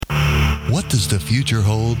What does the future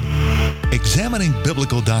hold? Examining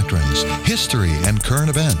biblical doctrines, history, and current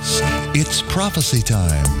events. It's prophecy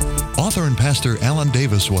time. Author and pastor Alan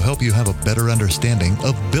Davis will help you have a better understanding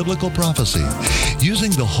of biblical prophecy.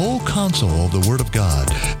 Using the whole counsel of the Word of God,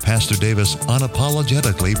 Pastor Davis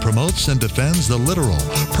unapologetically promotes and defends the literal,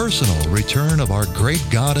 personal return of our great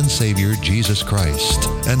God and Savior, Jesus Christ.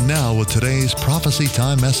 And now with today's Prophecy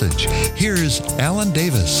Time message, here's Alan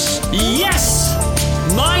Davis. Yes!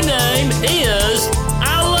 My name is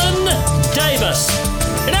Alan Davis,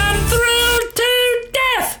 and I'm thrilled to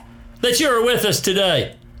death that you're with us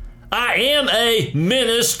today. I am a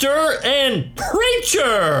minister and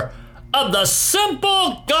preacher of the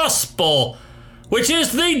simple gospel, which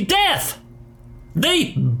is the death,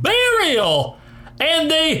 the burial,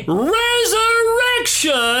 and the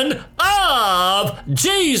resurrection of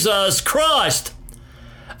Jesus Christ.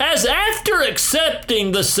 As after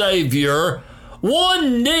accepting the Savior,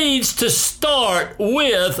 one needs to start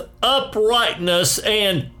with uprightness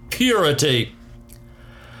and purity.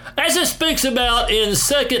 As it speaks about in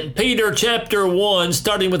 2 Peter chapter 1,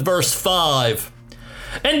 starting with verse 5.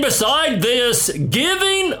 And beside this,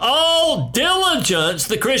 giving all diligence,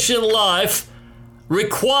 the Christian life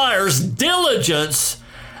requires diligence.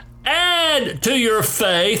 Add to your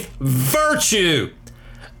faith virtue,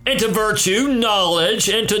 and to virtue knowledge,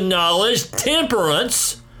 and to knowledge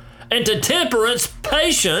temperance, and to temperance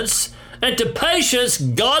patience, and to patience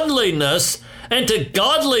godliness, and to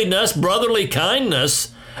godliness brotherly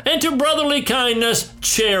kindness, and to brotherly kindness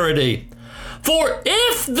charity. For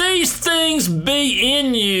if these things be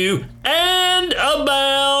in you and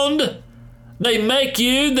abound, they make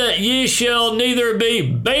you that ye shall neither be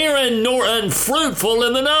barren nor unfruitful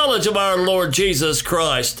in the knowledge of our Lord Jesus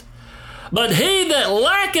Christ. But he that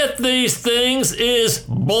lacketh these things is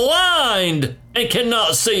blind and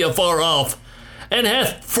cannot see afar off, and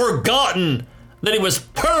hath forgotten that he was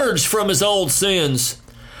purged from his old sins.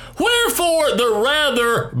 Wherefore the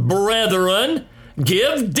rather, brethren,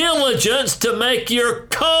 give diligence to make your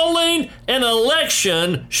calling and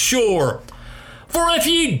election sure. For if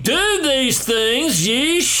ye do these things,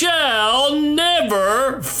 ye shall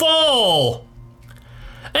never fall.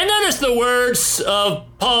 And notice the words of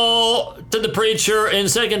Paul to the preacher in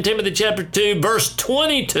 2 Timothy chapter 2, verse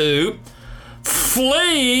 22.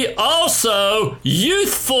 Flee also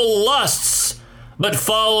youthful lusts, but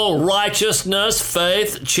follow righteousness,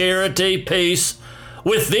 faith, charity, peace,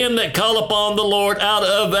 with them that call upon the Lord out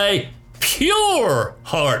of a pure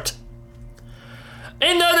heart.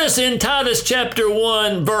 And notice in Titus chapter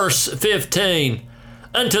 1, verse 15,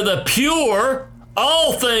 unto the pure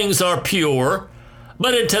all things are pure,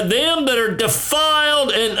 but unto them that are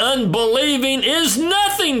defiled and unbelieving is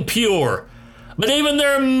nothing pure, but even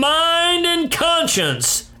their mind and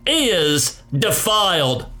conscience is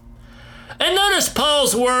defiled. And notice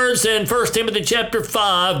Paul's words in 1 Timothy chapter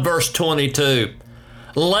 5, verse 22.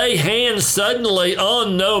 Lay hands suddenly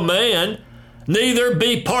on no man, neither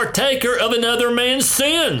be partaker of another man's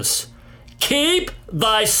sins. Keep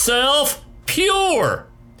thyself pure.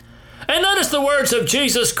 And notice the words of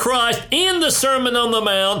Jesus Christ in the Sermon on the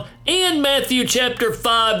Mount in Matthew chapter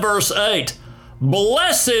 5, verse 8.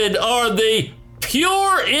 Blessed are the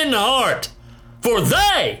pure in heart, for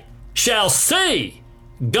they shall see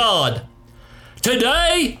God.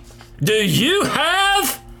 Today, do you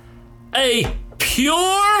have a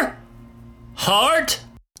pure heart?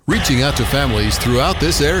 Reaching out to families throughout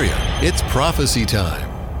this area, it's prophecy time.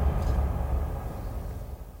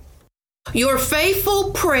 Your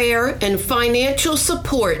faithful prayer and financial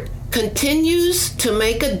support continues to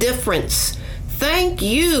make a difference. Thank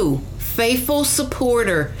you, faithful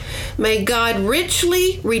supporter. May God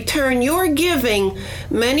richly return your giving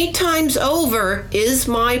many times over is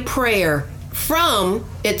my prayer. From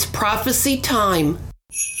It's Prophecy Time.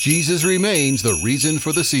 Jesus remains the reason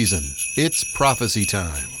for the season. It's prophecy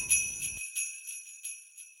time.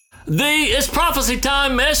 The It's Prophecy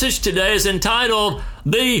Time message today is entitled,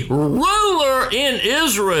 The Ruler in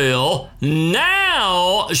Israel,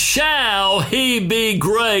 Now Shall He Be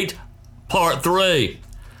Great, Part 3.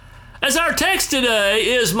 As our text today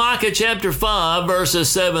is Micah chapter 5, verses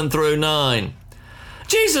 7 through 9.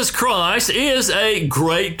 Jesus Christ is a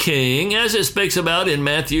great king, as it speaks about in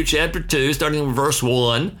Matthew chapter 2, starting with verse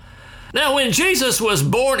 1. Now, when Jesus was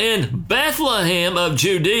born in Bethlehem of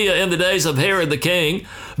Judea in the days of Herod the king,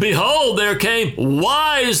 behold, there came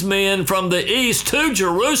wise men from the east to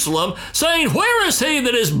Jerusalem, saying, Where is he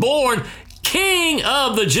that is born King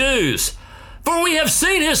of the Jews? For we have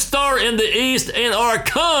seen his star in the east and are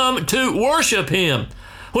come to worship him.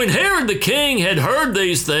 When Herod the king had heard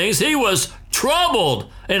these things, he was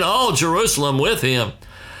troubled, and all Jerusalem with him.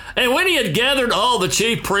 And when he had gathered all the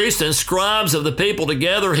chief priests and scribes of the people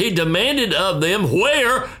together, he demanded of them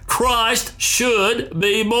where Christ should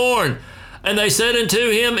be born. And they said unto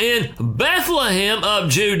him, In Bethlehem of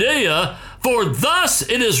Judea, for thus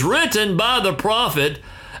it is written by the prophet,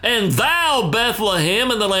 And thou, Bethlehem,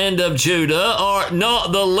 in the land of Judah, art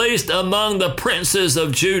not the least among the princes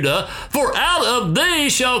of Judah, for out of thee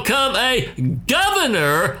shall come a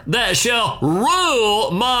governor that shall rule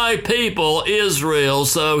my people Israel.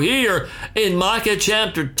 So here in Micah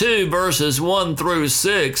chapter 2, verses 1 through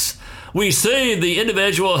 6, we see the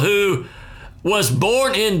individual who was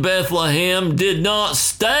born in Bethlehem did not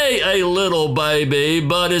stay a little baby,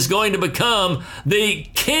 but is going to become the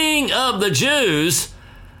King of the Jews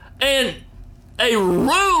and a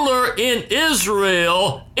ruler in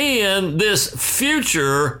Israel in this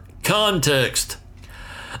future context.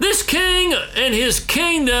 This king and his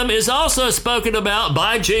kingdom is also spoken about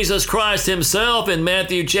by Jesus Christ himself in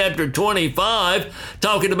Matthew chapter 25,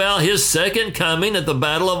 talking about his second coming at the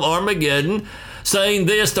Battle of Armageddon, saying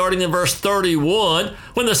this, starting in verse 31,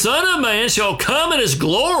 When the Son of Man shall come in his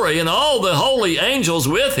glory and all the holy angels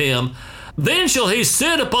with him, then shall he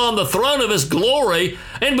sit upon the throne of his glory,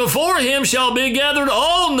 and before him shall be gathered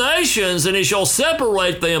all nations, and he shall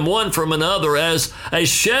separate them one from another, as a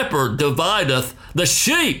shepherd divideth the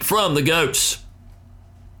sheep from the goats.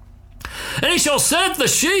 And he shall set the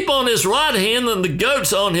sheep on his right hand and the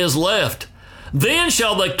goats on his left. Then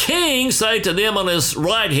shall the king say to them on his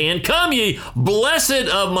right hand, Come ye, blessed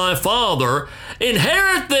of my Father,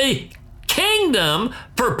 inherit the kingdom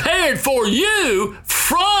prepared for you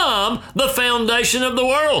from the foundation of the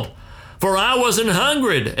world. For I was an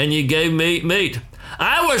hungered, and ye gave me meat.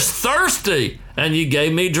 I was thirsty, and ye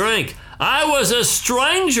gave me drink. I was a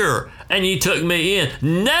stranger, and ye took me in.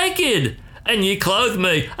 Naked, and ye clothed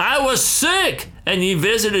me. I was sick, and ye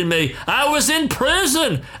visited me. I was in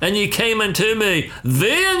prison, and ye came unto me.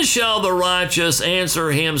 Then shall the righteous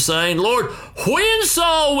answer him, saying, Lord, when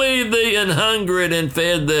saw we thee an hungered and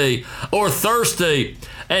fed thee, or thirsty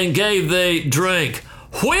and gave thee drink?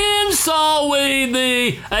 When saw we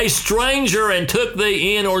thee a stranger and took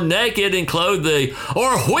thee in, or naked and clothed thee?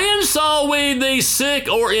 Or when saw we thee sick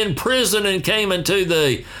or in prison and came unto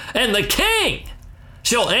thee? And the king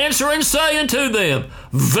shall answer and say unto them,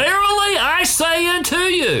 Verily I say unto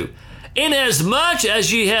you, inasmuch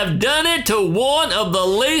as ye have done it to one of the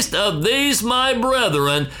least of these my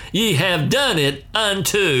brethren, ye have done it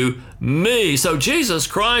unto me. So Jesus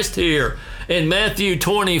Christ here in Matthew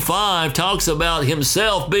 25 talks about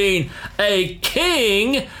himself being a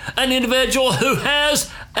king, an individual who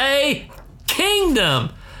has a kingdom.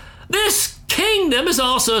 This kingdom is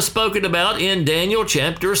also spoken about in Daniel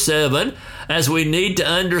chapter 7, as we need to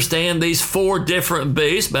understand these four different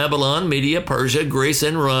beasts, Babylon, Media, Persia, Greece,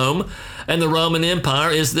 and Rome. And the Roman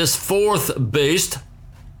Empire is this fourth beast.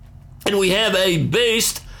 And we have a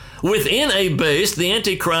beast within a beast. The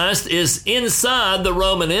Antichrist is inside the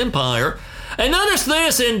Roman Empire. And notice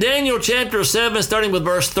this in Daniel chapter 7, starting with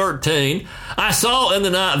verse 13. I saw in the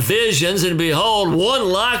night visions, and behold, one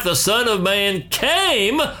like the Son of Man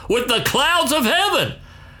came with the clouds of heaven,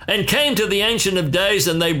 and came to the Ancient of Days,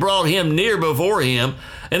 and they brought him near before him.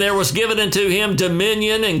 And there was given unto him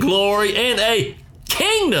dominion and glory and a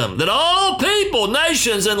kingdom, that all people,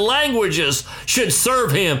 nations, and languages should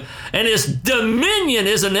serve him. And his dominion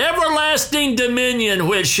is an everlasting dominion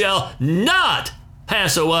which shall not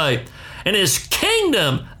pass away. And his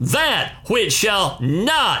kingdom that which shall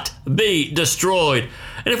not be destroyed.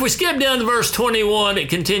 And if we skip down to verse 21, it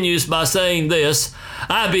continues by saying this,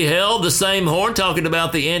 I beheld the same horn, talking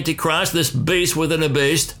about the Antichrist, this beast within a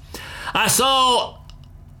beast. I saw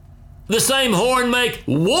the same horn make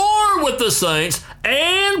war with the saints,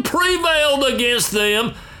 and prevailed against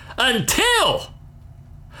them until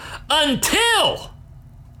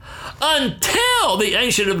the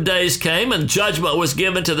Ancient of Days came, and judgment was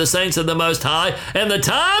given to the saints of the Most High, and the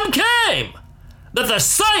time came that the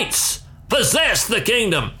saints possessed the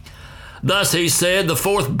kingdom. Thus he said, the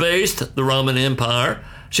fourth beast, the Roman Empire,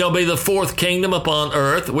 shall be the fourth kingdom upon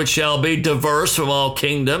earth, which shall be diverse from all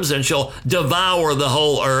kingdoms, and shall devour the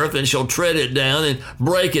whole earth, and shall tread it down and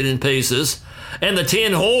break it in pieces. And the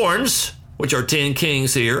 10 horns, which are 10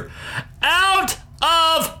 kings here, out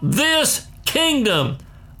of this kingdom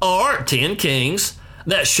are 10 kings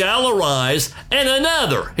that shall arise, and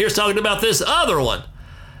another, here's talking about this other one,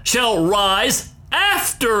 shall rise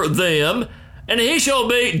after them, and he shall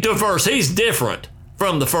be diverse. He's different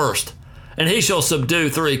from the first. And he shall subdue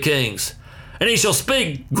 3 kings. And he shall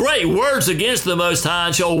speak great words against the Most High,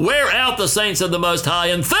 and shall wear out the saints of the Most High,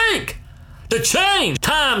 and think to change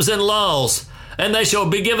times and laws. and they shall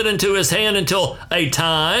be given into his hand until a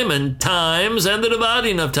time and times and the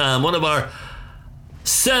dividing of time. One of our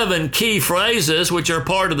 7 key phrases, which are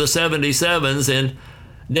part of the 77s in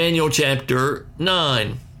Daniel chapter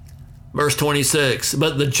 9. Verse 26,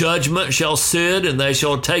 but the judgment shall sit, and they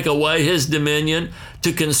shall take away his dominion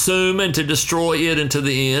to consume and to destroy it unto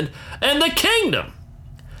the end. And the kingdom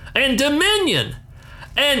and dominion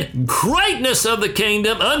and greatness of the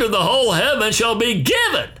kingdom under the whole heaven shall be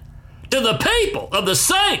given to the people of the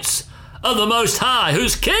saints of the Most High,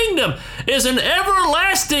 whose kingdom is an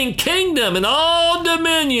everlasting kingdom, and all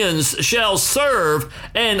dominions shall serve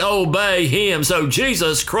and obey him. So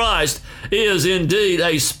Jesus Christ is indeed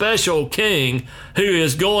a special king who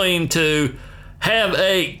is going to have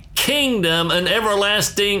a kingdom, an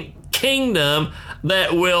everlasting kingdom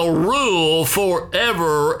that will rule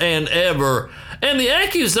forever and ever. And the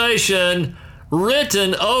accusation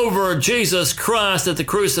written over Jesus Christ at the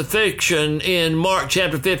crucifixion in Mark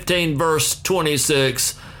chapter 15, verse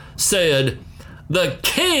 26 said, the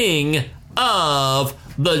King of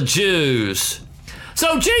the Jews.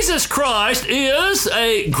 So Jesus Christ is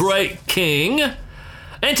a great king.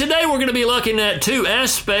 And today we're going to be looking at 2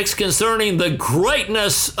 aspects concerning the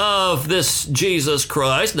greatness of this Jesus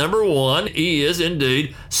Christ. Number 1, he is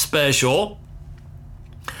indeed special,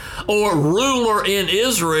 or ruler in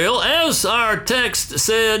Israel, as our text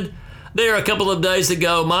said there a couple of days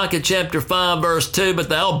ago, Micah chapter 5, verse 2, but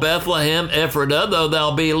thou, Bethlehem Ephratah, though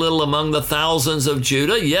thou be little among the thousands of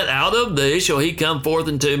Judah, yet out of thee shall he come forth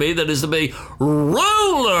unto me that is to be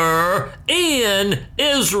ruler in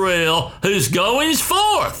Israel, whose goings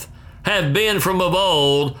forth have been from of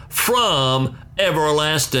old, from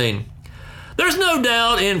everlasting. There's no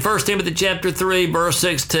doubt in 1 Timothy chapter 3, verse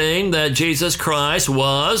 16, that Jesus Christ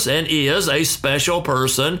was and is a special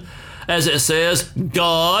person. As it says,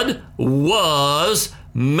 God was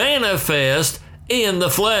manifest in the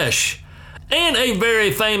flesh. And a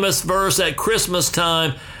very famous verse at Christmas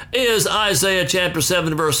time is Isaiah chapter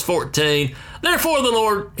 7, verse 14. Therefore the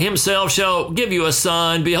Lord himself shall give you a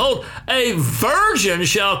sign. Behold, a virgin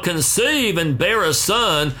shall conceive and bear a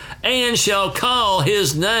son, and shall call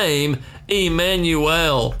his name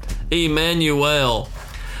Emmanuel. Emmanuel.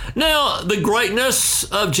 Now, the greatness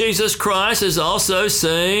of Jesus Christ is also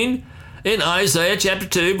seen in Isaiah chapter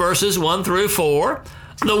 2, verses 1 through 4.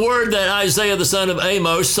 The word that Isaiah the son of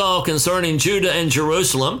Amos saw concerning Judah and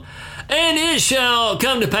Jerusalem. And it shall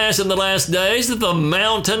come to pass in the last days that the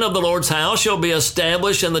mountain of the Lord's house shall be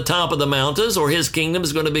established in the top of the mountains, or his kingdom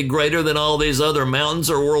is going to be greater than all these other mountains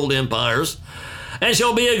or world empires, and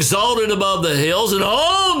shall be exalted above the hills, and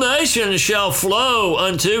all nations shall flow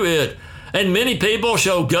unto it. And many people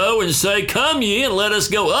shall go and say, come ye, and let us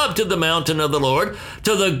go up to the mountain of the Lord,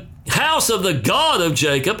 to the house of the God of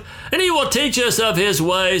Jacob, and he will teach us of his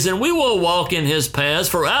ways, and we will walk in his paths.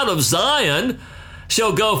 For out of Zion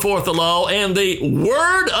shall go forth the law, and the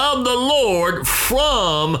word of the Lord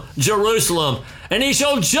from Jerusalem. And he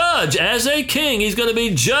shall judge as a king. He's going to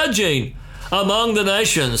be judging among the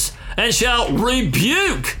nations, and shall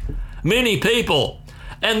rebuke many people,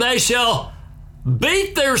 and they shall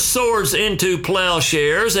beat their swords into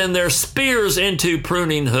plowshares and their spears into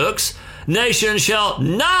pruning hooks. Nation shall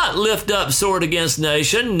not lift up sword against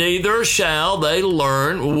nation, neither shall they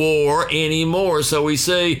learn war anymore. So we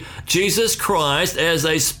see Jesus Christ as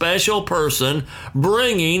a special person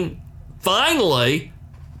bringing, finally,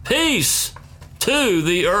 peace to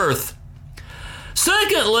the earth.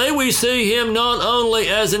 Secondly, we see him not only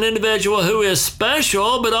as an individual who is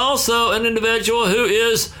special, but also an individual who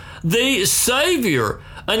is the Savior,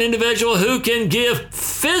 an individual who can give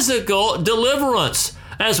physical deliverance.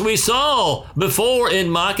 As we saw before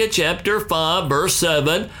in Micah chapter 5, verse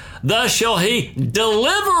 7, thus shall he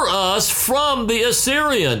deliver us from the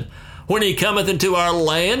Assyrian, when he cometh into our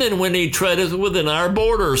land, and when he treadeth within our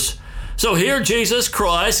borders. So here Jesus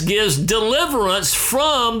Christ gives deliverance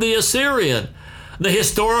from the Assyrian. The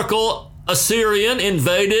historical Assyrian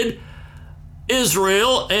invaded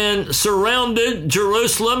Israel and surrounded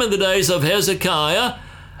Jerusalem in the days of Hezekiah,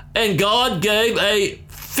 and God gave a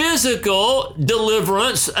physical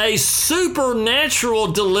deliverance, a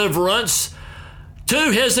supernatural deliverance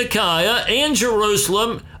to Hezekiah and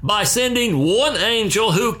Jerusalem by sending one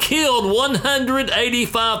angel who killed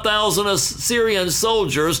 185,000 Assyrian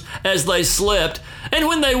soldiers as they slept. And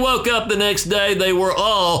when they woke up the next day, they were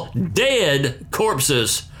all dead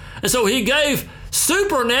corpses. And so he gave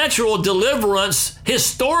supernatural deliverance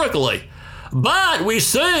historically. But we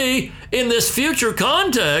see in this future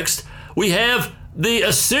context, we have the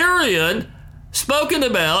Assyrian spoken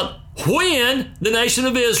about when the nation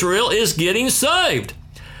of Israel is getting saved.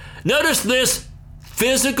 Notice this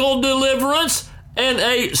physical deliverance and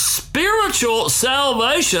a spiritual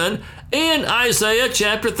salvation in Isaiah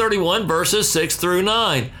chapter 31, verses 6 through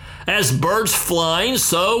 9. As birds flying,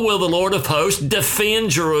 so will the Lord of hosts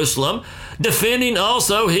defend Jerusalem. Defending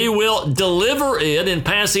also, he will deliver it, and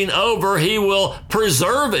passing over, he will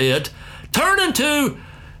preserve it. Turn unto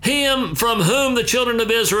him from whom the children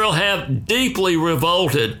of Israel have deeply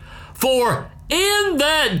revolted. For in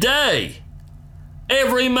that day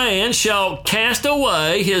every man shall cast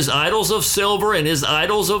away his idols of silver and his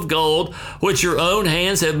idols of gold, which your own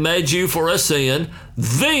hands have made you for a sin.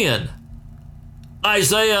 Then,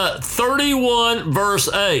 Isaiah 31, verse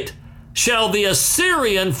 8, shall the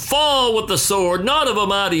Assyrian fall with the sword, not of a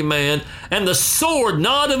mighty man, and the sword,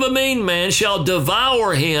 not of a mean man, shall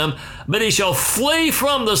devour him, but he shall flee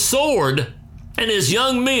from the sword, and his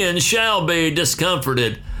young men shall be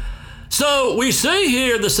discomforted. So we see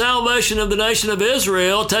here the salvation of the nation of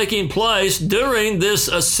Israel taking place during this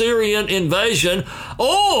Assyrian invasion,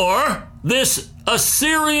 or this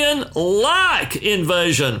Assyrian-like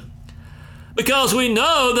invasion. Because we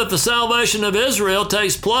know that the salvation of Israel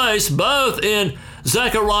takes place both in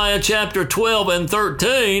Zechariah chapter 12 and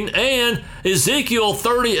 13 and Ezekiel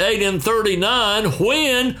 38 and 39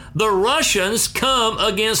 when the Russians come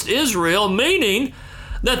against Israel, meaning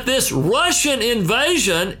that this Russian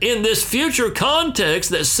invasion in this future context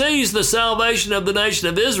that sees the salvation of the nation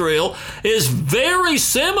of Israel is very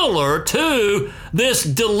similar to this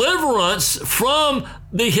deliverance from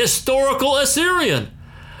the historical Assyrian.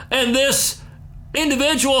 And this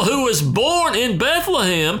individual who was born in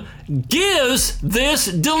Bethlehem gives this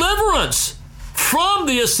deliverance from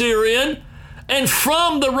the Assyrian and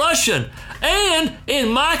from the Russian. And in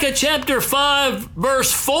Micah chapter 5,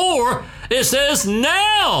 verse 4, it says,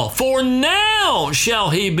 for now shall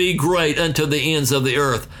he be great unto the ends of the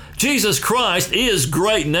earth. Jesus Christ is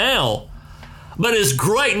great now, but his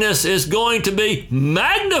greatness is going to be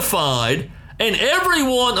magnified, and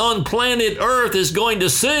everyone on planet earth is going to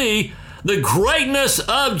see the greatness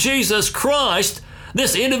of Jesus Christ,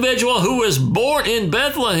 this individual who was born in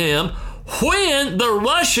Bethlehem, when the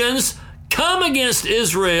Russians come against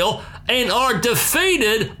Israel and are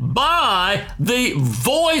defeated by the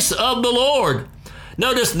voice of the Lord.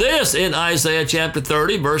 Notice this in Isaiah chapter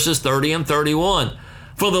 30, verses 30 and 31.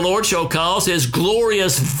 For the Lord shall cause his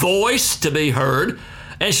glorious voice to be heard,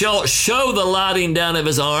 and shall show the lighting down of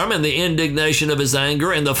his arm, and the indignation of his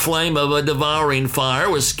anger, and the flame of a devouring fire,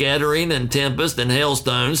 with scattering and tempest and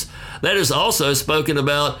hailstones. That is also spoken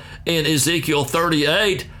about in Ezekiel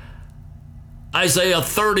 38. Isaiah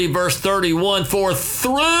 30, verse 31, for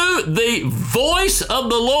through the voice of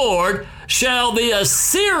the Lord shall the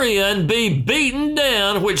Assyrian be beaten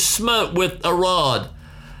down, which smote with a rod.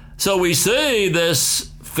 So we see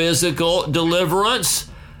this physical deliverance,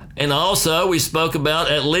 and also we spoke about,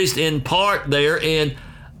 at least in part there in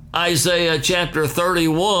Isaiah chapter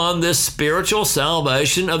 31, this spiritual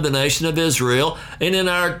salvation of the nation of Israel. And in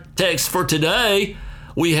our text for today,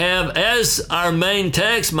 we have as our main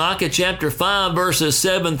text Micah chapter 5, verses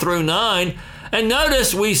 7 through 9. And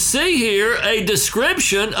notice we see here a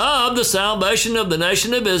description of the salvation of the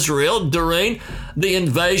nation of Israel during the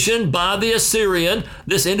invasion by the Assyrian.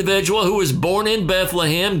 This individual who was born in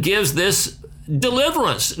Bethlehem gives this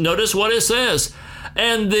deliverance. Notice what it says.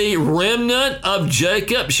 And the remnant of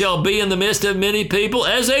Jacob shall be in the midst of many people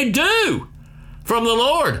as a dew from the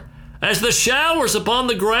Lord, as the showers upon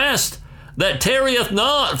the grass, that tarrieth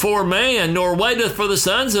not for man, nor waiteth for the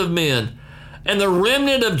sons of men. And the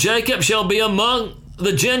remnant of Jacob shall be among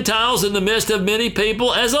the Gentiles in the midst of many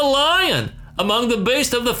people, as a lion among the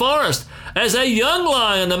beasts of the forest, as a young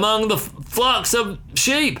lion among the flocks of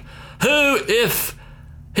sheep, who, if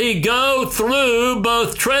he go through,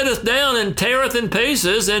 both treadeth down and teareth in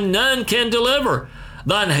pieces, and none can deliver.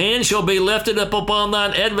 Thine hand shall be lifted up upon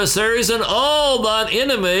thine adversaries, and all thine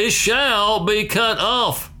enemies shall be cut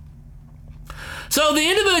off. So the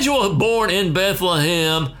individual born in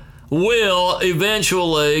Bethlehem will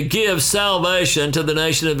eventually give salvation to the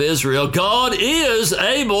nation of Israel. God is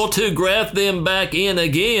able to graft them back in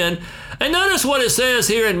again. And notice what it says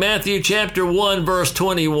here in Matthew chapter 1, verse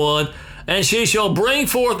 21. And she shall bring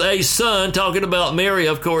forth a son, talking about Mary,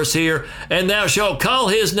 of course, here, and thou shalt call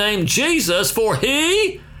his name Jesus, for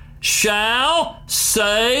he shall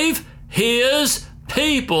save his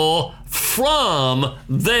people from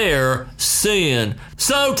their sin.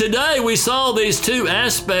 So today we saw these two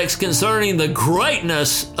aspects concerning the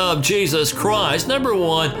greatness of Jesus Christ. Number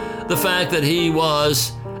one, the fact that he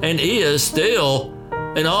was and is still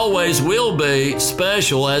and always will be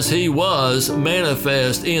special as he was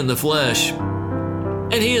manifest in the flesh.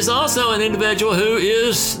 And he is also an individual who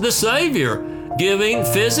is the Savior, giving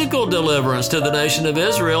physical deliverance to the nation of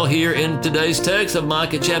Israel here in today's text of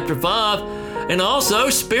Micah chapter 5, and also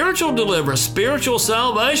spiritual deliverance. Spiritual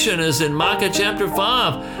salvation is in Micah chapter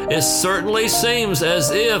 5. It certainly seems as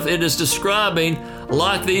if it is describing,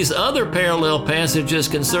 like these other parallel passages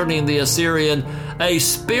concerning the Assyrian, a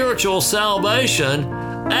spiritual salvation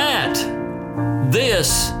at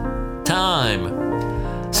this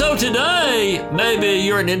time. So today, maybe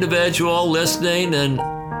you're an individual listening and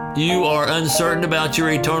you are uncertain about your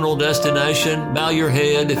eternal destination. Bow your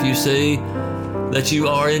head if you see that you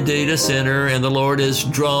are indeed a sinner and the Lord is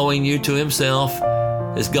drawing you to Himself.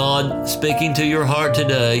 Is God speaking to your heart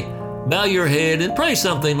today? Bow your head and pray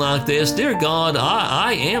something like this. Dear God,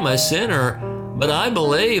 I am a sinner, but I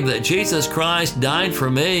believe that Jesus Christ died for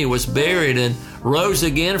me, was buried, and rose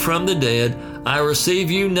again from the dead. I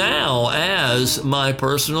receive you now as my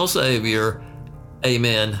personal Savior.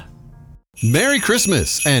 Amen. Merry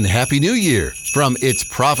Christmas and Happy New Year from It's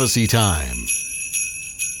Prophecy Time.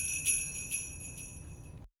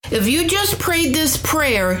 If you just prayed this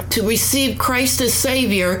prayer to receive Christ as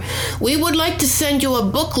Savior, we would like to send you a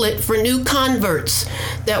booklet for new converts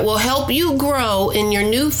that will help you grow in your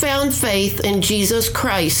newfound faith in Jesus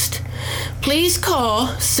Christ. Please call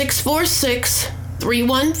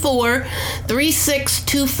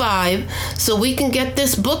 646-314-3625 so we can get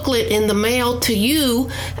this booklet in the mail to you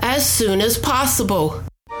as soon as possible.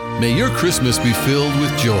 May your Christmas be filled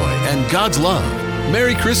with joy and God's love.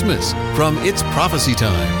 Merry Christmas from It's Prophecy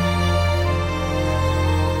Time.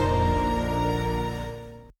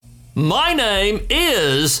 My name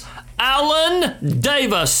is Alan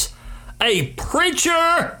Davis, a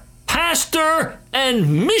preacher, pastor,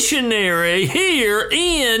 and missionary here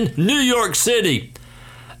in New York City,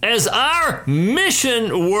 as our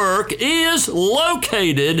mission work is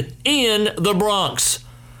located in the Bronx,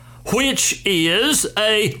 which is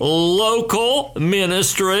a local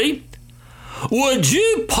ministry. Would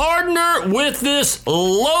you partner with this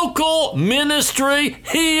local ministry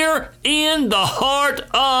here in the heart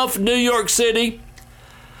of New York City?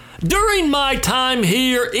 During my time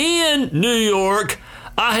here in New York,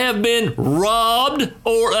 I have been robbed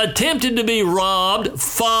or attempted to be robbed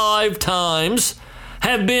 5 times,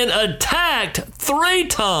 have been attacked 3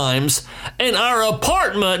 times, and our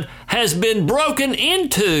apartment has been broken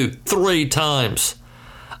into 3 times.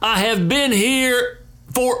 I have been here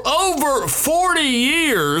for over 40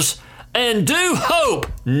 years and do hope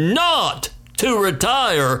not to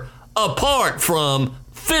retire apart from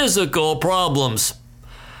physical problems.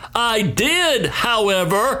 I did,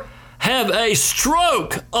 however, have a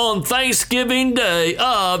stroke on Thanksgiving Day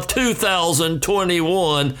of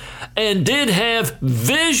 2021 and did have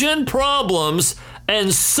vision problems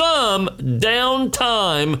and some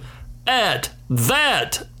downtime at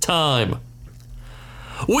that time.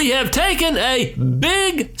 We have taken a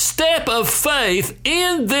big step of faith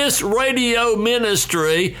in this radio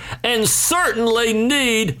ministry and certainly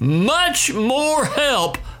need much more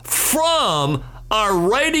help from our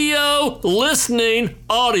radio listening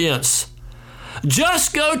audience.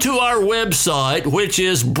 Just go to our website, which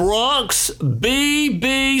is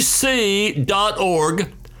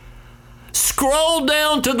bronxbbc.org, scroll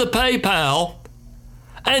down to the PayPal,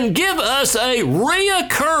 and give us a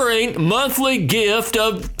reoccurring monthly gift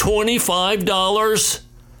of $25,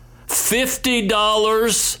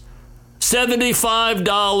 $50,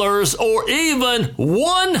 $75, or even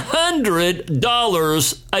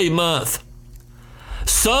 $100 a month.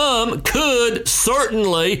 Some could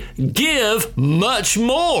certainly give much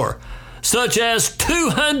more, such as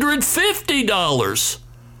 $250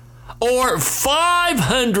 or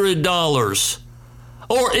 $500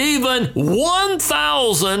 or even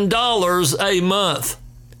 $1,000 a month.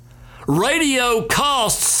 Radio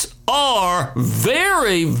costs are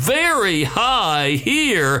very, very high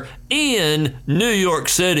here in New York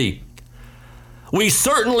City. We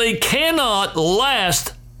certainly cannot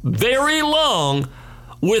last very long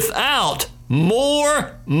without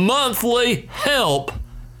more monthly help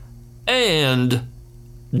and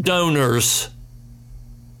donors.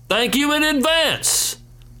 Thank you in advance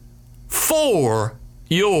for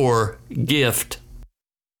your gift.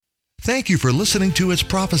 Thank you for listening to It's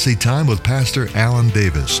Prophecy Time with Pastor Alan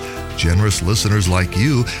Davis. Generous listeners like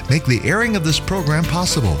you make the airing of this program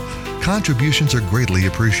possible. Contributions are greatly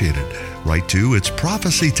appreciated. Write to It's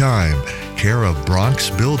Prophecy Time, care of Bronx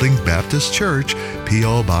Building Baptist Church,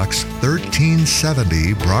 P.O. Box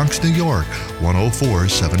 1370, Bronx, New York,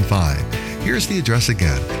 10475. Here's the address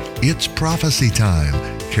again. It's Prophecy Time,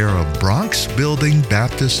 care of Bronx Building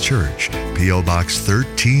Baptist Church, P.O. Box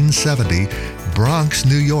 1370, Bronx,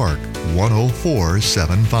 New York,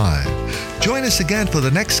 10475. Join us again for the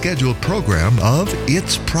next scheduled program of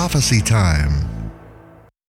It's Prophecy Time.